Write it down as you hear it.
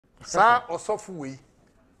Sa osofu we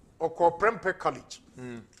oko Prempeh College.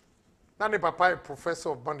 Na ne papa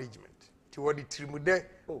professor of management. Ti wodi trimude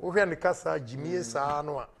wo hwe ne kasa jimie saa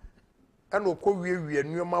no a. And oko wie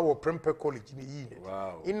nneoma wo Prempeh College ni yi.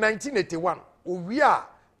 Wow. In 1981, we are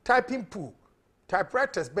typing pool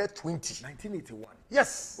typewriters be 20. 1981.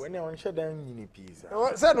 Yes. When you shut down yini pizza.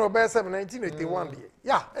 Say no be 1981 dey.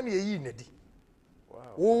 Yeah, and ye yi na di. Wow.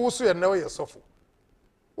 Wo so ye na wo ye sofo.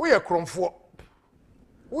 Wo ye kromfo.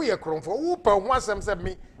 Wo ye kromfo. Wo pa ho asem se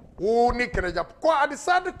me wo ni keneja ko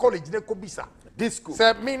adisade college ne ko bisa. Disco.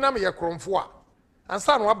 Say me na me ye kromfo a. And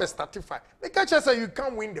son wa be startify. They catch say you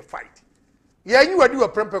can't win the fight. Yeah, you are do a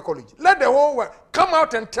Prempeh College. Let the whole world come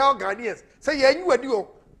out and tell Ghanaians. Say, yeah, you are do a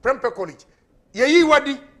Prempeh College. Yeah, you are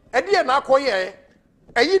the idea na koye.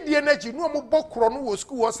 Ayi die na chi no mo bokro no wo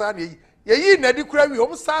school was an ye. Yeah, you na di kura wi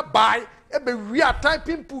o sa buy e be we are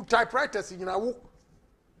typing pool typewriters nyina wo.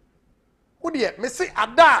 Wo de me say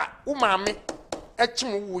ada wo maame e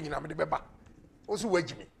chim wo nyina me de beba. Wo so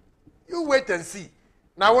wagimi. You wait and see.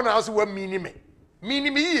 Now when I also wa mini me.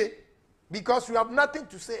 Mini me ye because you have nothing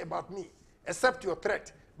to say about me. Except your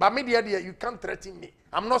threat. But me dear, you can't threaten me.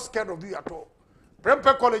 I'm not scared of you at all.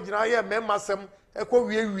 Prempeh College na here member sem eko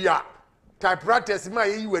we are typewriters ma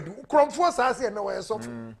ye you do. Kromfo sa say na we so.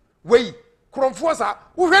 Wey kromfo sa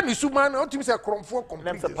wo hwe ni suma na otimi say kromfo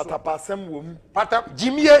complete. Nem patapasem wom. Pata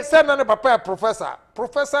Jimie say na papa professor.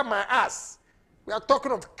 Professor my ass. We are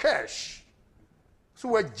talking of cash. So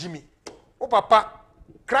we Jimmy. O papa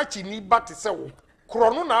cratchy ni bat say wo.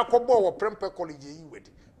 Krono na akobo wo Prempeh College yi wedi.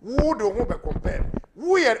 Who do who be compare?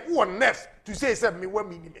 Who on next to say me one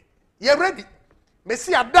minute? You ready? Me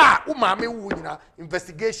see a da umame wu nyina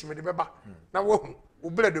investigation me de beba. Na wo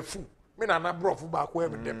blood the fool. Me na bro fu ba ko e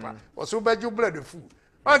me depa. O so be ju blood the fool.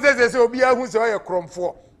 On say obi a hu say o ye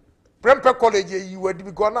kromfo. Prempeh College yi wadi bi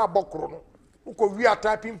go na abokro no. Uko we are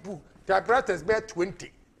typing pool. Typewriters be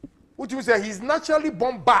 20. Which means say he's naturally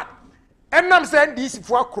born bad. And I'm saying this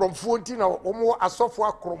for kromfo nti na omo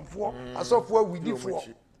asofo kromfo, asofo widifo.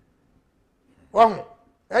 Wahu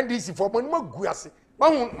NDC for money maguase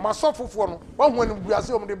wahu masofofo no wahu ani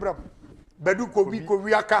guase o mo de bram bedu ko bi ko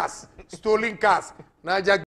wia cars stolen cars na